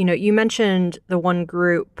 So, you mentioned the one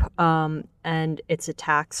group and its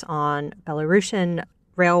attacks on Belarusian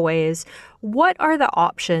railways. What are the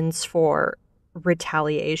options for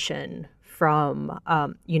retaliation from,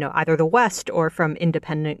 either the West or from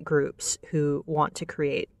independent groups who want to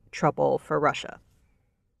create trouble for Russia?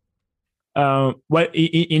 Well,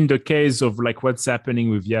 in the case of like what's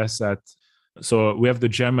happening with Yasat, so we have the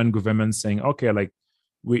German government saying, okay, like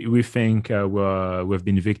we think we've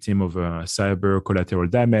been victim of cyber collateral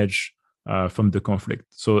damage from the conflict.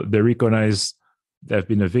 So they recognize they've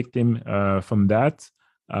been a victim from that.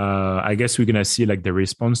 I guess we're gonna see like the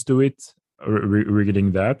response to it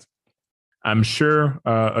regarding that. I'm sure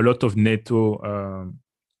a lot of NATO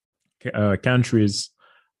countries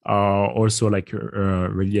are also like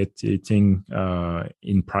retaliating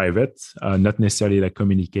in private, not necessarily like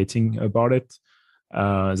communicating about it.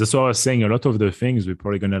 That's what I was saying. A lot of the things we're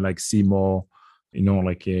probably gonna like see more,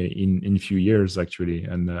 like in few years actually.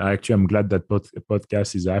 And actually, I'm glad that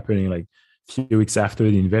podcast is happening like few weeks after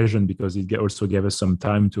the invasion because it also gave us some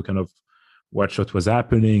time to kind of watch what was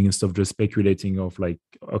happening instead of just speculating of like,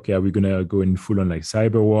 okay, are we gonna go in full on like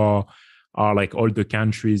cyber war? Are like all the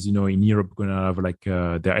countries, in Europe gonna have like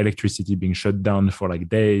their electricity being shut down for like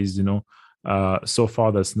days? So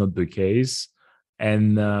far that's not the case.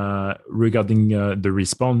 And regarding the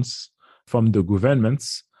response from the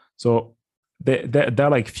governments, so there are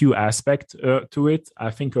like few aspects to it.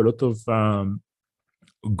 I think a lot of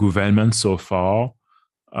governments so far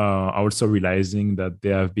are also realizing that they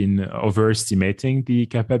have been overestimating the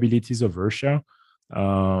capabilities of Russia.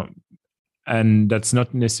 Uh, and that's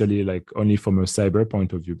not necessarily like only from a cyber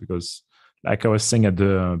point of view, because like I was saying at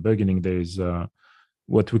the beginning, there's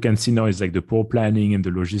what we can see now is like the poor planning and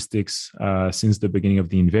the logistics since the beginning of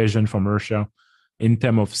the invasion from Russia. In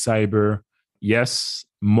terms of cyber, yes,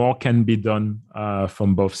 more can be done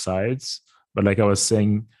from both sides. But like I was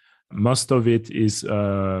saying, most of it is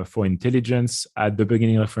for intelligence. At the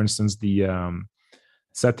beginning of, for instance, the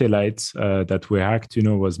satellites that were hacked,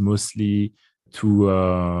 was mostly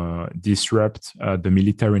to disrupt the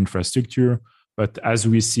military infrastructure. But as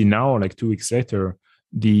we see now, like 2 weeks later,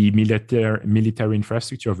 the military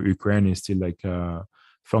infrastructure of Ukraine is still like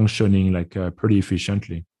functioning like pretty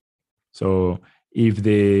efficiently. So if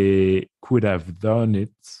they could have done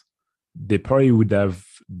it, they probably would have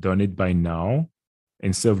done it by now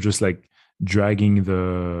instead of just like dragging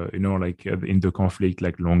the like in the conflict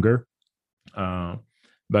like longer.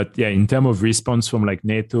 But yeah, in terms of response from like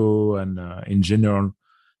NATO and in general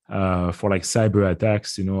for like cyber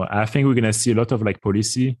attacks, I think we're gonna see a lot of like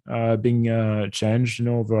policy being changed,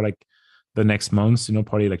 over like the next months,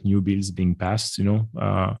 probably like new bills being passed,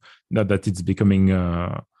 not that it's becoming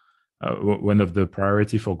one of the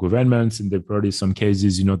priority for governments, and there are probably some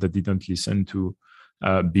cases, that they don't listen to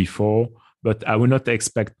before. But I would not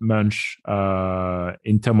expect much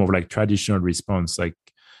in terms of like traditional response. Like,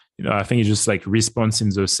 I think it's just like response in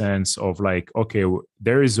the sense of like, okay,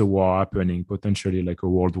 there is a war happening, potentially like a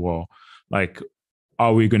world war. Like,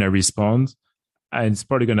 are we going to respond? And it's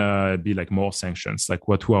probably going to be like more sanctions, like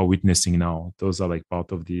what we are witnessing now. Those are like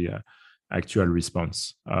part of the actual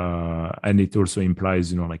response. And it also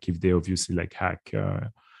implies, like if they obviously like hack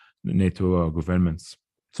NATO governments.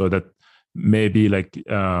 So that maybe like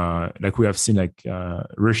we have seen like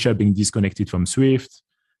Russia being disconnected from SWIFT,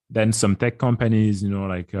 then some tech companies,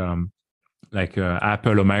 like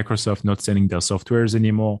Apple or Microsoft not selling their softwares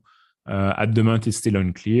anymore. At the moment, it's still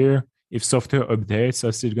unclear if software updates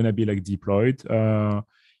are still going to be like deployed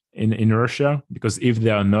in Russia, because if they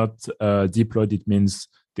are not deployed, it means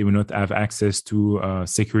they will not have access to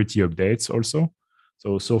security updates also.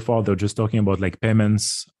 So far, they're just talking about like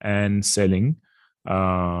payments and selling.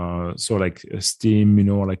 So like Steam,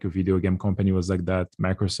 like a video game company was like that.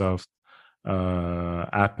 Microsoft,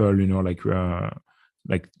 Apple,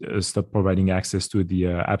 stop providing access to the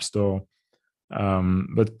App Store.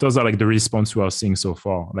 But those are like the response we are seeing so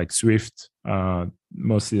far, like SWIFT,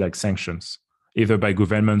 mostly like sanctions, either by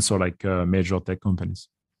governments or like major tech companies.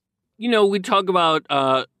 We talk about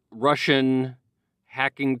Russian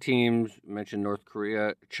hacking teams, mentioned North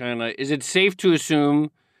Korea, China. Is it safe to assume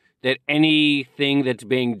that anything that's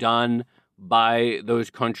being done by those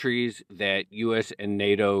countries, that U.S. and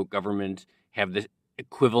NATO governments have the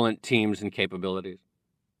equivalent teams and capabilities?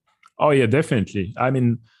 Oh, yeah, definitely. I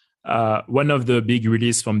mean, one of the big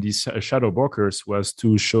release from these shadow brokers was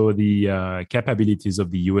to show the capabilities of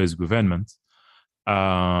the U.S. government.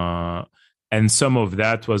 And some of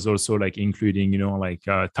that was also like including,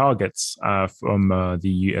 targets from the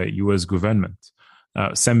U.S. government.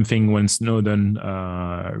 Same thing when Snowden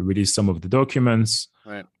released some of the documents.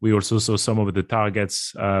 Right. We also saw some of the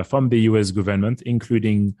targets from the U.S. government,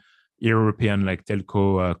 including European like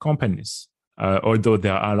telco companies. Although they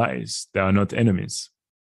are allies, they are not enemies.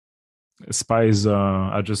 Spies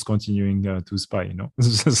are just continuing to spy,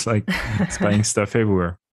 It's just like spying stuff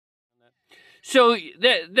everywhere. So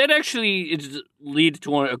that actually leads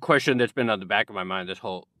to a question that's been on the back of my mind this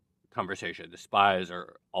whole conversation. The spies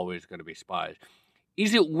are always going to be spies.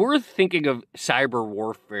 Is it worth thinking of cyber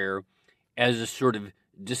warfare as a sort of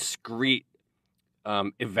discrete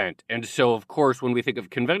event? And so, of course, when we think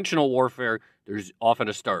of conventional warfare, there's often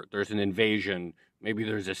a start. There's an invasion. Maybe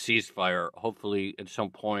there's a ceasefire. Hopefully, at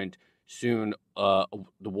some point soon, the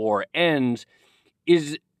war ends.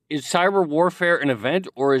 Is cyber warfare an event,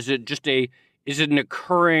 or is it just an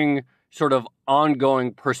occurring sort of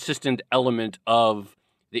ongoing, persistent element of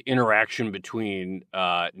the interaction between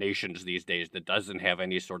nations these days that doesn't have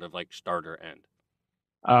any sort of like start or end?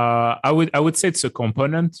 I would say it's a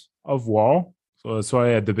component of war. So that's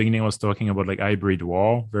why at the beginning I was talking about like hybrid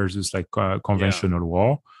war versus like Yeah. conventional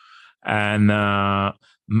war, and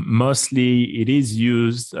mostly it is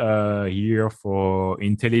used here for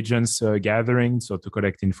intelligence gathering, so to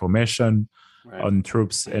collect information Right. on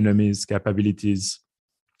troops, enemies, capabilities.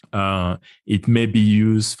 It may be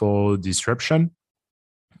used for disruption,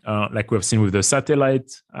 like we've seen with the satellite,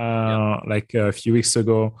 Yep. like a few weeks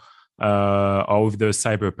ago, or with the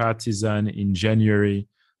cyber partisan in January.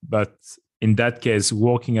 But in that case,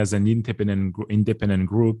 working as an independent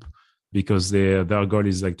group, because their goal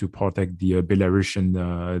is like to protect the Belarusian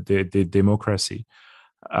the democracy.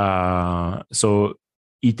 So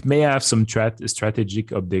it may have some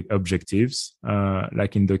strategic objectives,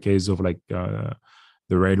 like in the case of like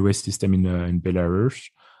the railway system in Belarus.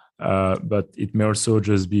 But it may also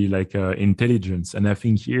just be like intelligence. And I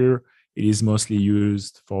think here it is mostly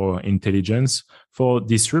used for intelligence. For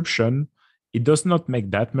disruption, it does not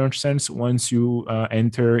make that much sense once you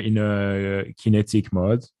enter in a kinetic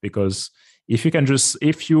mode, because if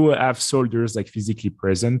you have soldiers like physically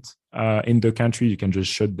present in the country, you can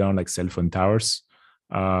just shut down like cell phone towers.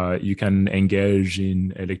 You can engage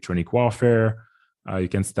in electronic warfare. You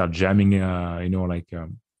can start jamming,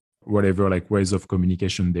 whatever like ways of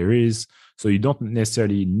communication there is. So you don't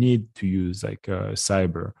necessarily need to use like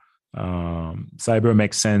cyber. Cyber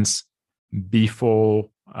makes sense before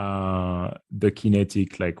the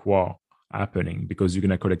kinetic like war happening, because you're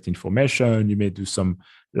gonna collect information. You may do some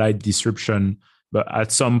light disruption, but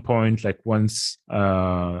at some point, like once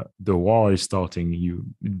the war is starting,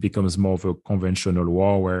 it becomes more of a conventional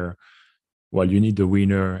war where, well, you need a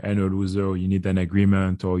winner and a loser. You need an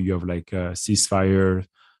agreement, or you have like a ceasefire,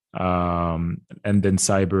 and then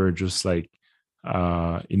cyber just like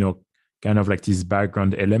kind of like this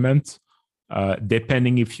background element.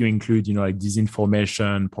 Depending if you include, like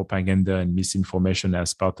disinformation, propaganda, and misinformation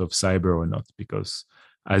as part of cyber or not, because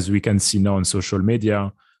as we can see now on social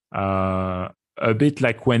media, a bit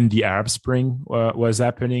like when the Arab Spring was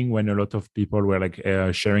happening, when a lot of people were like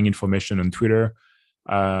sharing information on Twitter.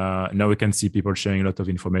 Now we can see people sharing a lot of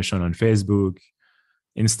information on Facebook,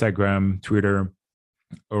 Instagram, Twitter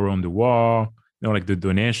around the war. Like the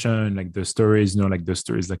donation, like the stories, like the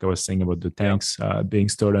stories, like I was saying about the Yep. tanks being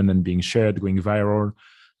stolen and being shared, going viral.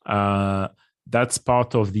 That's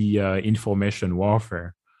part of the information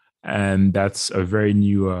warfare. And that's a very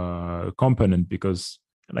new component, because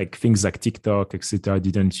like things like TikTok, etc.,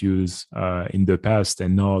 didn't use in the past,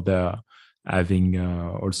 and now they're having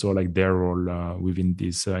also like their role within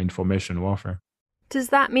this information warfare. Does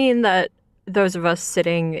that mean that those of us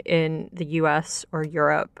sitting in the US or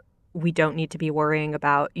Europe, we don't need to be worrying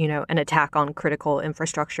about, an attack on critical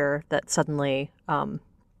infrastructure that suddenly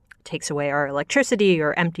takes away our electricity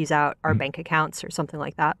or empties out our bank accounts or something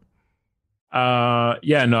like that?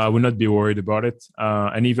 Yeah, no, I would not be worried about it.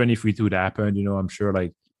 And even if it would happen, I'm sure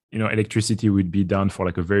like, electricity would be down for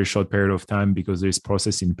like a very short period of time, because there's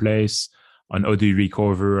process in place on how do you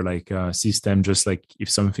recover like a system, just like if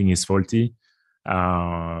something is faulty,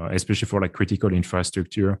 especially for like critical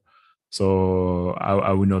infrastructure. So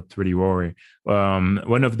I would not really worry.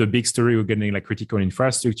 One of the big story we're getting like critical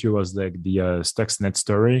infrastructure was like the Stuxnet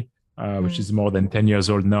story, which is more than 10 years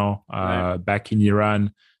old now, Right. back in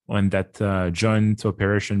Iran, when that joint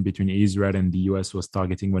operation between Israel and the US was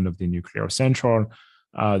targeting one of the nuclear central.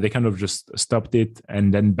 They kind of just stopped it.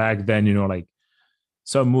 And then back then, like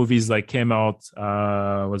some movies like came out,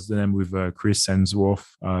 what's the name with Chris Hemsworth,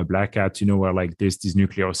 Black Hat, where like there's this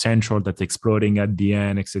nuclear central that's exploding at the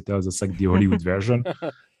end, etc. That's like the Hollywood version.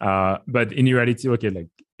 But in reality, okay, like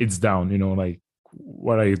it's down, like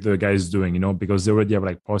what are the guys doing, because they already have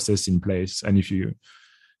like process in place. And if you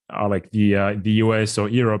are like the US or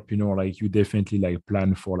Europe, like you definitely like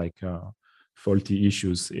plan for like faulty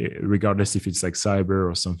issues, regardless if it's like cyber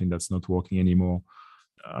or something that's not working anymore.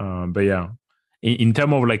 But yeah, in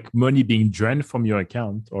terms of like money being drained from your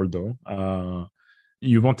account, although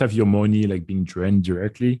you won't have your money like being drained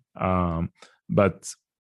directly, but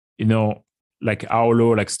like how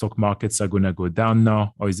low like stock markets are gonna go down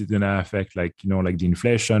now, or is it gonna affect like like the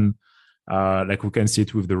inflation? Like we can see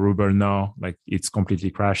it with the ruble now, like it's completely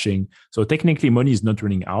crashing. So technically, money is not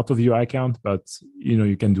running out of your account, but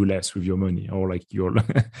you can do less with your money, or like your,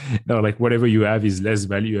 like whatever you have is less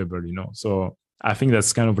valuable. So I think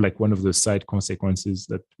that's kind of like one of the side consequences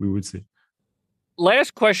that we would see.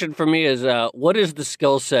 Last question for me is, what is the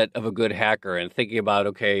skill set of a good hacker? And thinking about,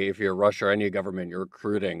 okay, if you're Russia or any government you're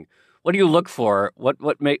recruiting, what do you look for? What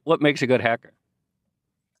makes a good hacker?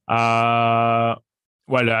 Uh,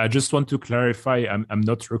 Well, I just want to clarify. I'm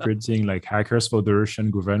not recruiting like hackers for the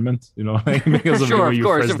Russian government, like, because of the Sure, way of you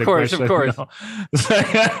course, phrase of the course, of question. course.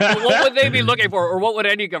 But what would they be looking for, or what would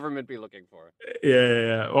any government be looking for?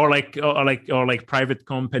 Yeah, or like private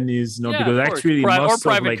companies, Yeah, because of course, actually or most of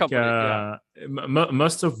private like companies. Yeah,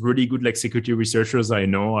 most of really good like security researchers I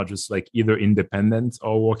know are just like either independent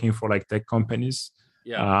or working for like tech companies,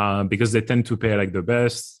 yeah, because they tend to pay like the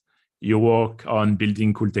best. You work on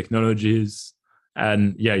building cool technologies,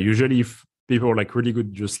 and yeah, usually if people are like really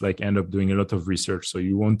good, just like end up doing a lot of research. So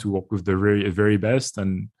you want to work with the very very best,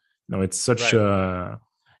 and it's such right. a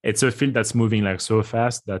it's a field that's moving like so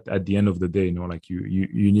fast that at the end of the day, like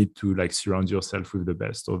you need to like surround yourself with the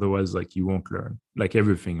best. Otherwise, like you won't learn like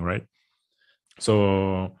everything, right?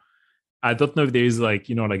 So I don't know if there is like,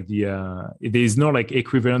 like there is no like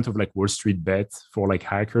equivalent of like Wall Street bet for like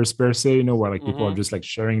hackers per se, where like people are Mm-hmm. just like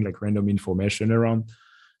sharing like random information around.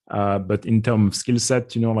 But in terms of skill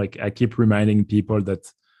set, like I keep reminding people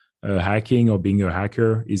that hacking or being a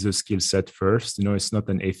hacker is a skill set first. It's not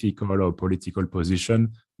an ethical or political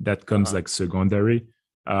position that comes Uh-huh. like secondary.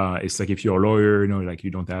 It's like if you're a lawyer, like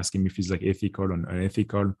you don't ask him if he's like ethical or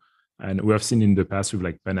unethical. And we have seen in the past with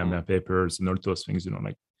like Panama Papers and all those things,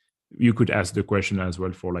 like you could ask the question as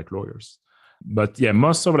well for like lawyers. But yeah,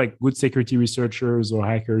 most of like good security researchers or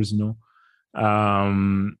hackers,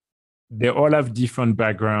 um, they all have different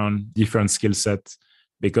background, different skill sets,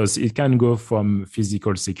 because it can go from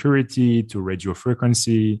physical security to radio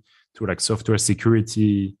frequency to like software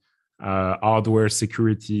security, hardware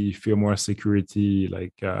security, firmware security,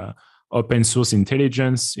 like open source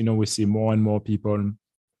intelligence. We see more and more people,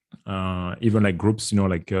 even like groups,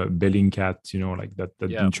 like Bellingcat, like that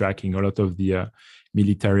Yeah. been tracking a lot of the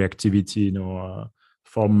military activity,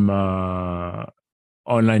 from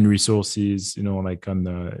online resources, like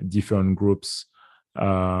on different groups.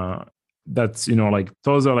 That's like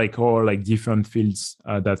those are like all like different fields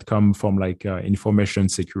that come from like information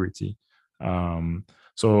security.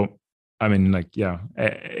 So I mean, like, yeah,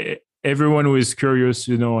 everyone who is curious,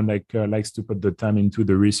 and like likes to put the time into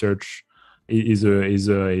the research is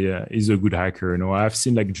a good hacker. I've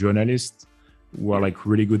seen like journalists who are like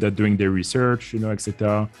really good at doing their research,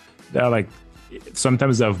 etc. They're like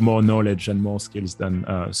sometimes they have more knowledge and more skills than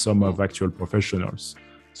some of actual professionals.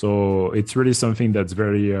 So it's really something that's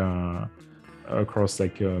very across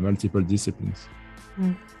like multiple disciplines.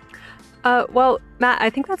 Well, Matt,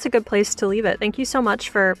 I think that's a good place to leave it. Thank you so much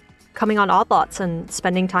for coming on Odd Lots and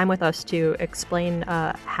spending time with us to explain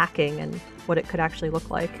hacking and what it could actually look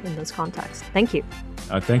like in this context. Thank you.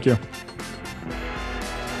 Thank you.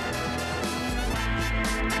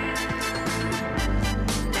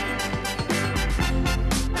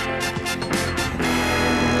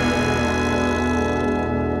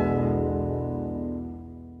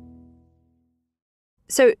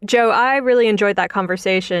 So, Joe, I really enjoyed that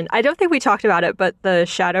conversation. I don't think we talked about it, but the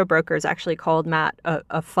shadow brokers actually called Matt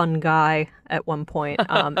a fun guy at one point.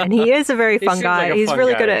 And he is a very fun guy. Like He's fun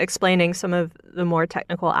really guy. good at explaining some of the more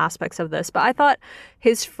technical aspects of this. But I thought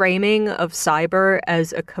his framing of cyber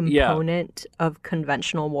as a component of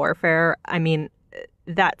conventional warfare, I mean,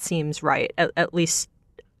 that seems right, at least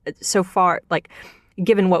so far, like,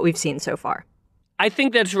 given what we've seen so far. I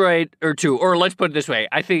think that's right, or let's put it this way.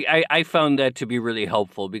 I think I found that to be really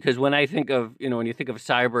helpful because when I think of, when you think of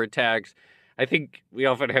cyber attacks, I think we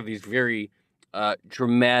often have these very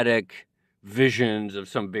dramatic visions of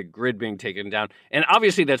some big grid being taken down. And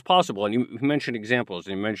obviously that's possible. And you mentioned examples.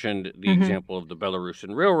 You mentioned the example of the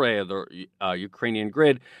Belarusian railway or the Ukrainian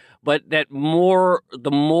grid. But the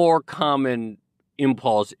more common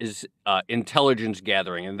impulse is intelligence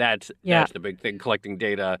gathering. And that's the big thing, collecting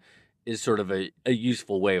data is sort of a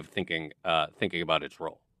useful way of thinking about its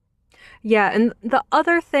role. Yeah, and the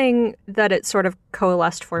other thing that it sort of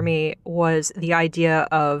coalesced for me was the idea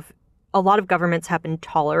of a lot of governments have been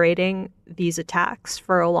tolerating these attacks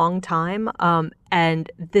for a long time,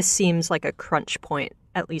 and this seems like a crunch point,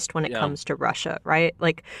 at least when it comes to Russia, right?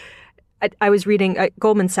 Like, I was reading,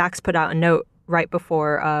 Goldman Sachs put out a note right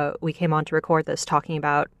before we came on to record this, talking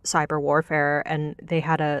about cyber warfare, and they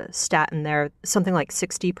had a stat in there, something like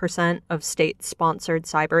 60% of state-sponsored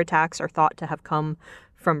cyber attacks are thought to have come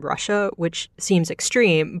from Russia, which seems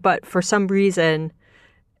extreme, but for some reason,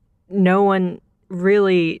 no one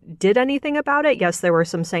really did anything about it. Yes, there were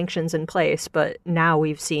some sanctions in place, but now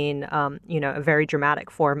we've seen, a very dramatic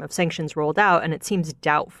form of sanctions rolled out, and it seems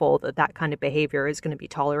doubtful that that kind of behavior is going to be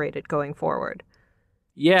tolerated going forward.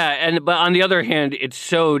 Yeah, but on the other hand, it's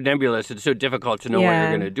so nebulous. It's so difficult to know what you're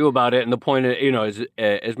going to do about it. And the point,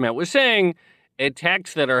 as Matt was saying,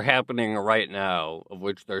 attacks that are happening right now, of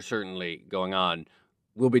which they're certainly going on,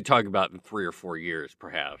 we'll be talking about in 3 or 4 years,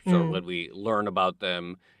 perhaps, or when we learn about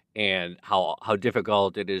them and how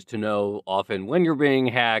difficult it is to know often when you're being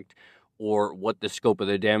hacked or what the scope of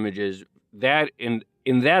the damage is. That in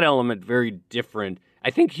that element, very different.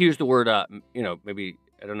 I think he used the word, maybe,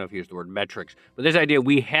 I don't know if he used the word metrics, but this idea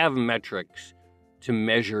we have metrics to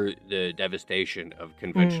measure the devastation of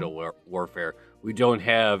conventional warfare. We don't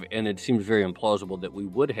have, and it seems very implausible that we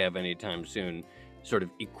would have anytime soon, sort of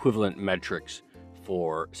equivalent metrics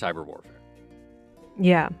for cyber warfare.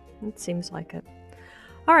 Yeah, it seems like it.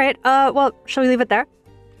 All right. Well, shall we leave it there?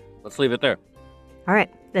 Let's leave it there. All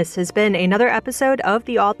right. This has been another episode of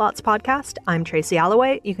the Odd Lots podcast. I'm Tracy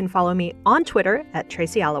Alloway. You can follow me on Twitter at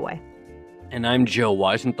Tracy Alloway. And I'm Joe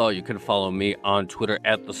Weisenthal. You can follow me on Twitter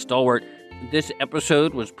at The Stalwart. This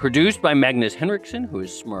episode was produced by Magnus Henriksen, who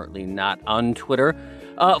is smartly not on Twitter.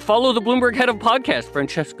 Follow the Bloomberg head of podcast,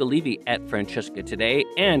 Francesca Levy, at Francesca Today,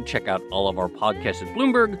 and check out all of our podcasts at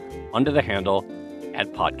Bloomberg under the handle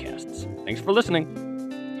 @podcasts. Thanks for listening.